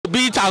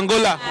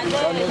Angola?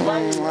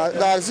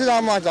 I see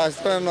that much as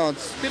 3-0.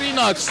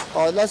 3-0.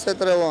 Or let's say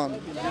 3-1.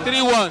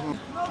 3-1.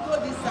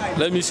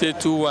 Let me say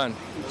 2-1.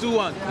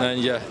 2-1.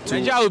 Nigeria.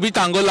 Nigeria will beat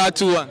Angola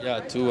 2-1.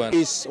 Yeah, 2-1.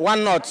 It's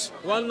 1-0.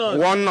 1-0.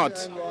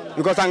 1-0.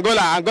 Because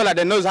Angola,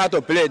 they knows how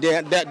to play. They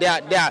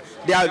are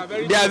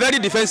very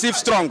defensive,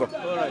 strong.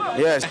 Right.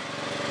 Yes.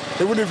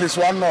 Even if it's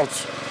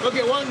 1-0.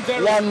 Okay,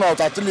 1-0. 1-0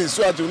 at least,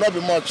 so it will not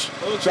be much.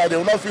 Okay. So they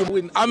will not feel.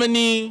 Win. How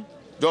many?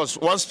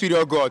 Just one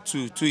period goal,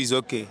 two is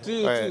okay.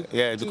 Two.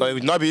 Yeah, because it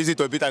will not be easy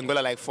to beat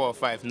Angola like 4 or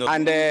 5. No.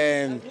 And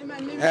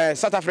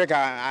South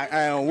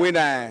Africa win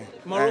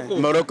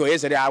Morocco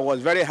yesterday. I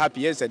was very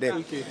happy yesterday.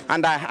 Okay.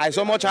 And I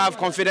so much have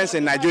confidence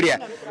in Nigeria.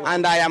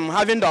 And I am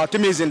having the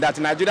optimism that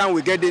Nigeria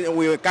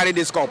will carry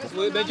this cup.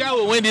 Nigeria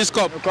will win this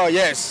cup. Because,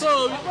 yes.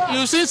 So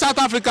you see South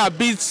Africa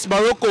beats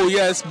Morocco,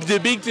 yes, they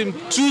beat him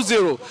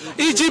 2-0.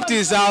 Egypt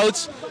is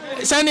out.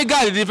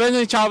 Senegal, the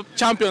defending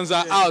champions,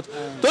 are out.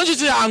 Don't you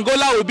think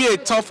Angola will be a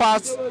tougher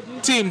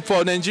team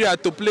for Nigeria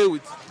to play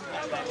with?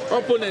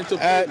 Opponent to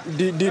play.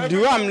 The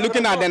way I'm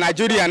looking at the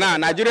Nigeria now,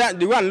 Nigeria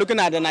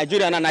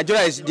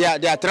is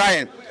they are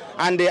trying,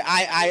 and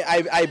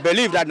I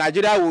believe that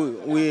Nigeria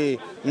will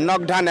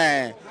knock down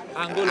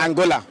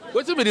Angola.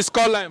 What will be the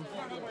scoreline?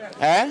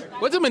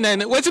 What will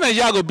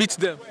Nigeria go beat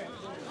them?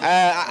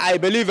 I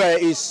believe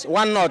it's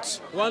 1-0.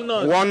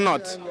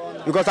 1-0.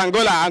 Because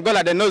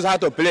Angola, they knows how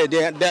to play.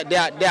 They are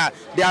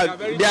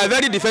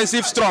very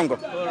defensive, strong.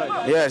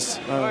 Right. Yes.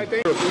 Right,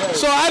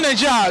 so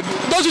Nigeria,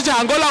 don't you think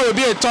Angola will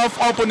be a tough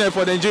opponent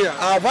for Nigeria?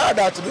 I've heard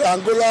that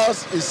Angola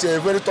is a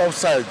very tough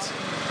side.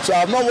 So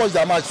I've not watched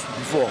their match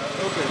before.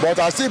 Okay. But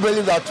I still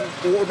believe that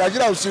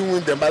Nigeria will still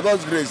win them by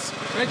God's grace.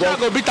 Nigeria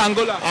will beat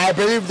Angola? I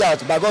believe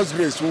that by God's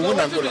grace we will win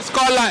Angola. What's the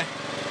scoreline?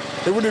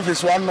 Even if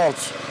it's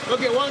 1-0.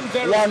 Okay,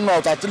 1-0.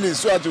 1-0 at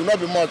least, so it will not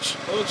be much.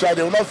 Okay. So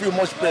they will not feel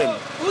much pain.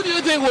 Who do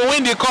you think will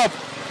win the cup?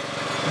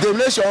 The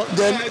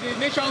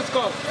Nations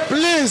Cup.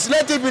 Please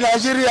let it be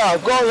Nigeria.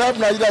 God help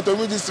Nigeria to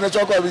win this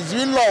Nations Cup. It's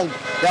been long.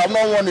 They have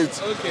not won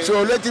it. Okay.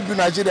 So let it be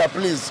Nigeria,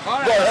 please. All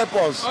right. God help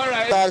us. All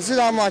right. I see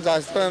that much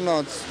as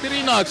 3-0.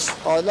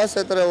 3-0. Or let's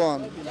say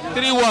 3-1.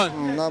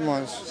 3-1. Not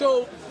much.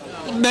 So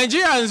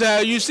Nigerians,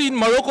 you see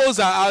Morocco's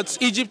are out,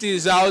 Egypt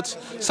is out,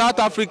 South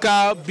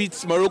Africa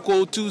beats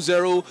Morocco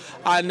 2-0,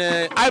 and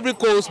Ivory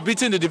Coast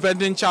beating the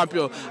defending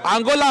champion.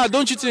 Angola,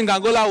 don't you think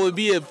Angola will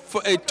be a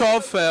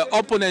tough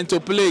opponent to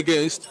play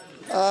against?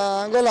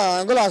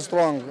 Angola is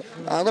strong.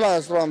 Angola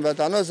is strong, but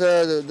I know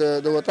say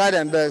they will try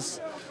their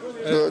best.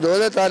 They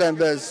will try their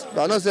best,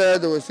 but I know say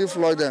they will still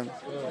flog them.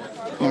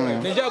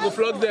 Nigeria go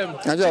flog them.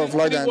 Nigeria will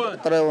flog them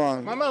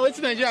 3-1. Mama, what's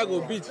Nigeria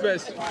go beat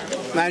first?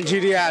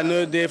 Nigeria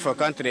no day for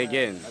country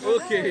again.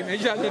 Okay,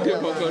 Nigeria no day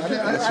for country.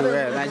 That's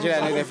right.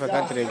 Nigeria no day for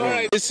country again.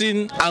 Right.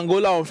 Facing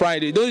Angola on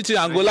Friday. Don't you think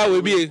Angola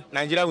will be a...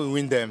 Nigeria will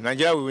win them.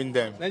 Nigeria will win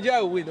them.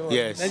 Nigeria will win. Oh.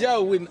 Yes. Nigeria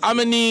will win. How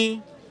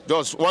many?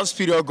 Just one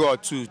period goal,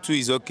 two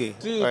is okay.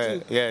 Two.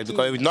 Yeah,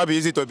 because it will not be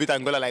easy to beat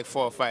Angola like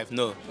 4 or 5.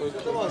 No.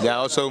 Okay. They are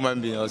also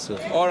human beings also.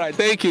 All right,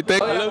 thank you. I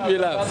love you,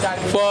 love.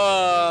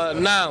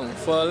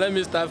 Let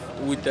me start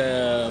with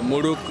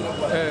Morocco.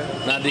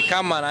 Now the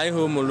camera I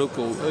hold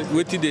Morocco.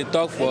 What did they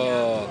talk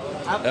for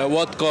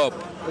World Cup?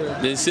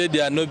 They say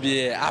they are not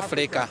be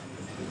Africa.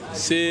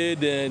 Say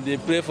they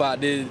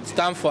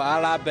stand for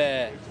Arab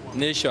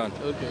nation.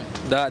 Okay.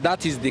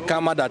 That is the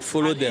karma that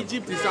follow them.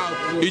 Egypt is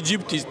out.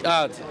 Egypt is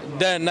out.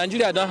 Then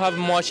Nigeria don't have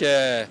much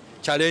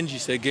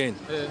challenges again.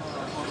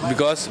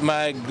 Because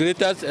my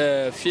greatest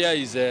fear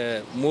is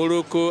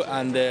Morocco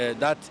and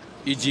that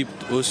Egypt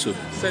also.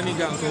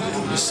 Senegal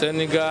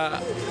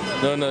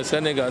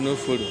no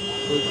follow.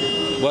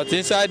 Okay. But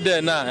inside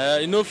there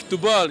now,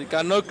 football you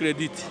cannot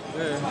credit.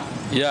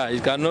 Yeah,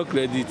 you cannot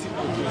credit.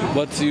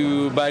 But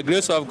by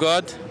grace of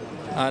God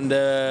and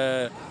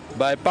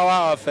by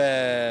power of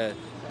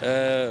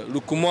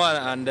Lukumo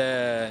and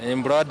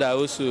his brother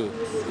also,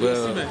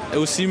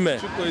 Osime.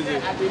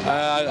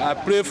 I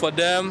pray for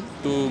them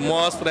to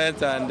more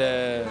strength and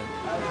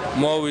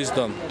more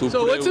wisdom.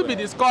 So what will be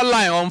the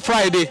scoreline on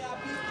Friday?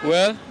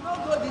 Well,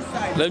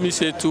 let me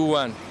say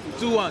 2-1.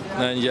 2-1.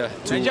 Nigeria.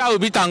 Nigeria will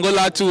beat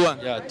Angola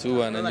 2-1. Yeah,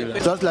 2-1. Nigeria.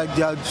 Just like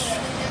they are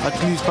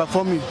at least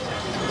performing,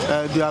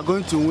 they are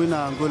going to win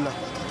Angola.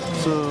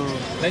 So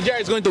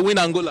Nigeria is going to win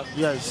Angola.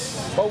 Yes.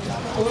 But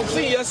we've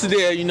seen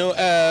yesterday,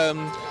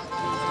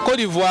 Côte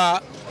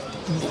d'Ivoire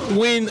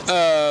win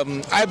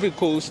Ivory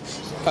Coast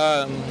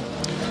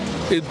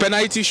in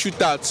penalty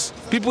shootouts.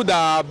 People that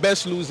are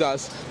best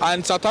losers,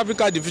 and South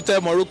Africa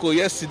defeated Morocco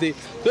yesterday.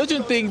 Don't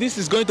you think this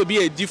is going to be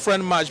a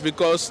different match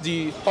because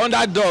the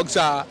underdogs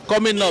are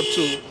coming up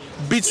to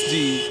beat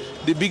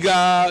the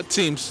bigger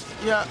teams?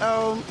 Yeah,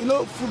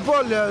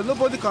 football,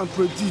 nobody can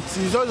predict.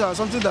 It's just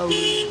something that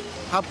will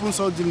happen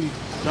suddenly.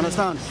 You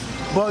understand?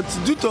 But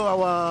due to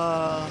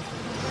our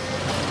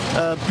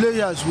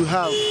players we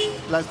have,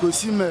 like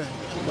Osime,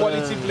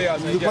 quality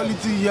players, the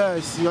quality,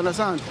 yes, you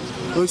understand?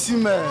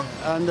 Osime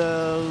and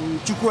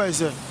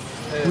Chukwueze,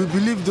 we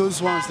believe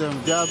those ones.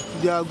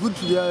 They are good.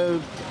 They are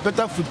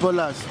better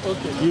footballers.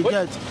 Okay. You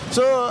get.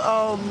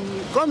 So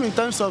come in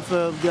terms of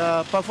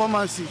their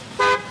performance,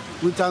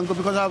 with Angola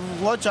because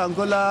I've watched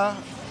Angola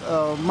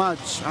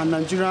match and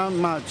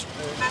Nigerian match.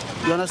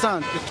 You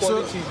understand? The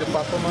quality in the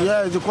performance.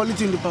 Yeah, the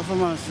quality in the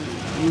performance.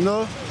 You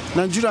know,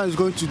 Nigeria is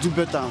going to do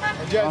better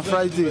on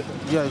Friday.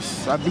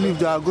 Yes, I believe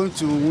they are going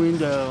to win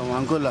the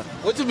Angola.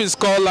 What will be the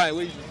scoreline?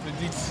 What you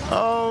predict?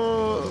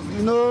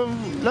 You know,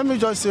 let me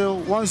just say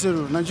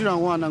 1-0. Nigeria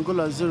 1,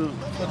 Angola 0.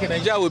 Okay,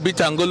 Nigeria will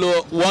beat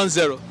Angola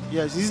 1-0.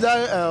 Yes, is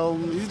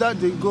that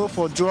they go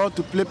for draw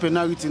to play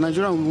penalty?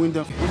 Nigeria will win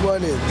them. Good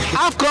morning.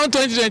 AFCON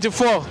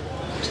 2024.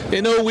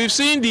 You know, we've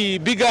seen the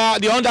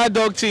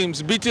underdog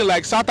teams beating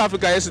like South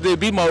Africa yesterday,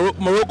 beat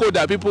Morocco,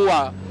 that people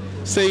are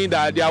saying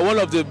that they are one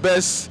of the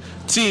best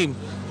team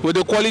with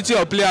the quality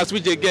of players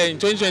which they get in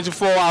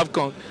 2024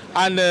 AFCON.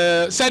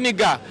 And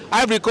Senegal,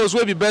 Ivory Coast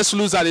will be best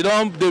loser.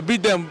 They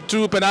beat them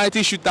through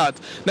penalty shootout.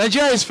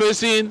 Nigeria is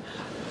facing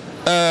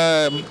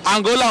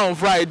Angola on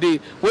Friday.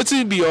 What's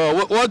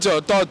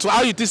your thoughts?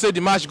 How you think say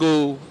the match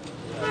go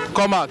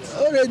come out?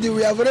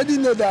 We have already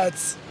know that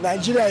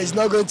Nigeria is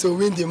not going to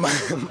win the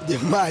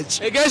match.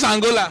 Against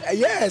Angola?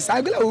 Yes,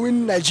 Angola will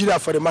win Nigeria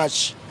for the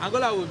match.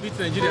 Angola will beat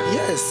Nigeria?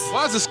 Yes.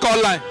 What's the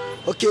scoreline?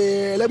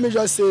 Okay, let me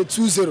just say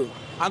 2-0.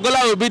 Angola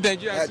will beat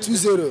Nigeria?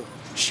 2-0,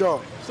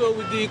 sure. So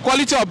with the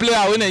quality of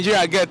player we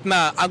Nigeria get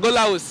now,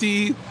 Angola will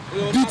see...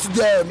 beat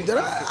them.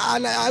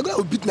 And Angola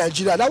will beat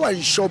Nigeria. That one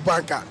is sure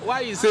banker.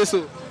 Why you say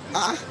so?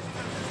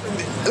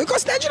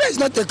 Because Nigeria is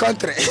not a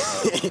country.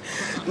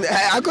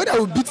 Angola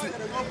will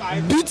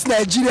beat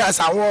Nigeria as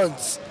I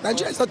want.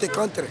 Nigeria is not a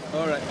country.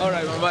 All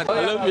right, Mama.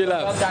 Hello,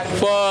 Bila.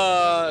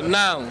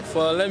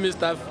 Let me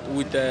start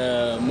with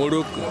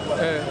Morocco.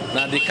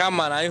 Now the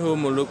camera I hold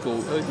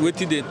Morocco.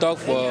 Waiting they talk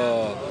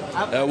for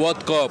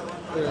World Cup.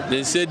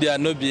 They say they are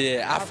not be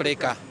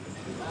Africa.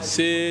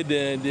 Say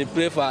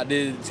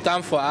they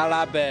stand for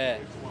Arab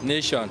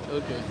nation.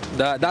 Okay.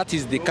 That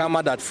is the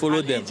karma that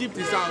follow them. Egypt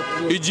is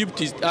out.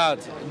 Egypt is out.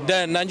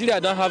 Then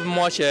Nigeria don't have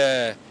much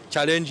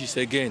challenges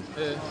again.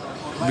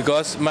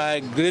 Because my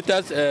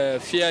greatest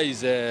fear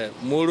is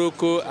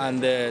Morocco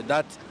and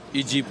that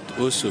Egypt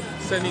also.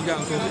 Senegal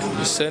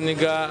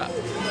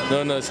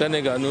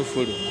no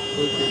follow.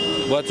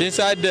 Okay. But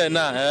inside there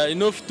now,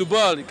 enough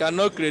football, you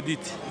cannot credit.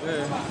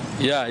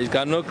 Yeah, you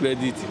cannot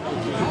credit.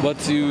 Okay.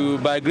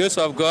 But by grace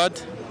of God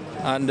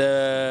and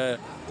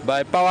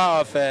by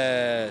power of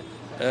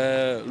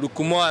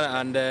Lukumo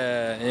and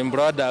his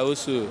brother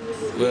also,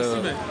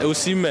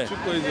 Osime.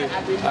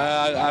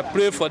 I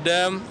pray for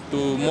them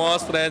to more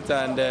strength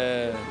and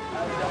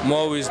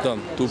more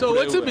wisdom. So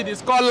what will be the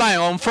scoreline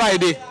on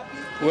Friday?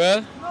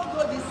 Well,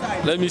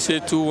 let me say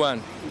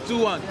 2-1.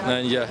 2-1.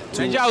 Nigeria.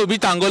 Nigeria will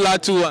beat Angola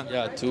 2-1.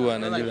 Yeah, 2-1.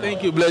 Nigeria.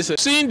 Thank you, bless you.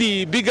 Seeing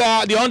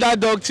the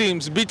underdog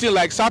teams beating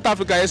like South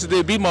Africa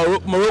yesterday, beat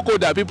Morocco,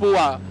 that people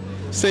are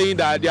saying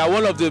that they are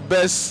one of the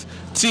best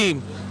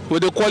team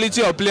with the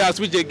quality of players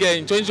which they get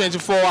in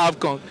 2024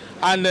 AFCON.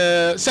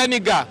 And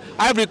Senegal,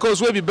 Ivory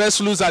Coast will be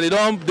best loser.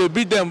 They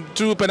beat them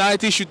through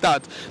penalty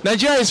shootout.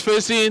 Nigeria is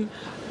facing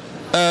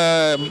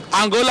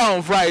Angola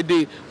on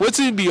Friday. What's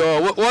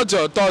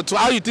your thoughts?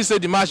 How you think say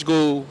the match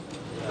go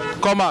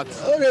come out?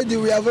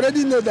 We have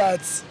already know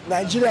that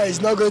Nigeria is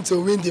not going to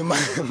win the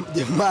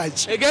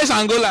match. Against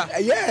Angola?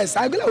 Yes,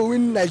 Angola will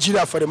win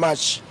Nigeria for the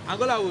match.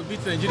 Angola will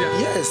beat Nigeria?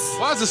 Yes.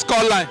 What's the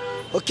scoreline?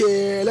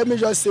 Okay, let me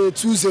just say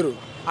 2-0.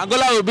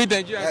 Angola will beat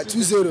Nigeria?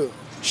 2-0,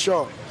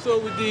 sure. So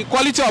with the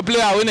quality of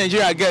player we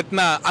Nigeria get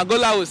now,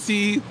 Angola will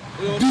see...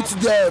 beat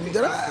them.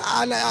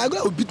 And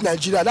Angola will beat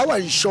Nigeria. That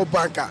one is sure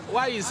banker.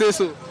 Why you say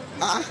so?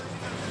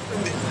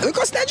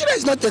 Because Nigeria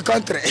is not a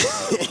country.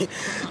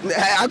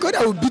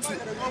 Angola will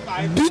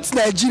beat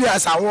Nigeria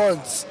as I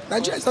want.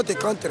 Nigeria is not a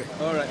country.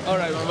 All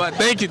right, Mama.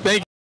 Thank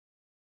you.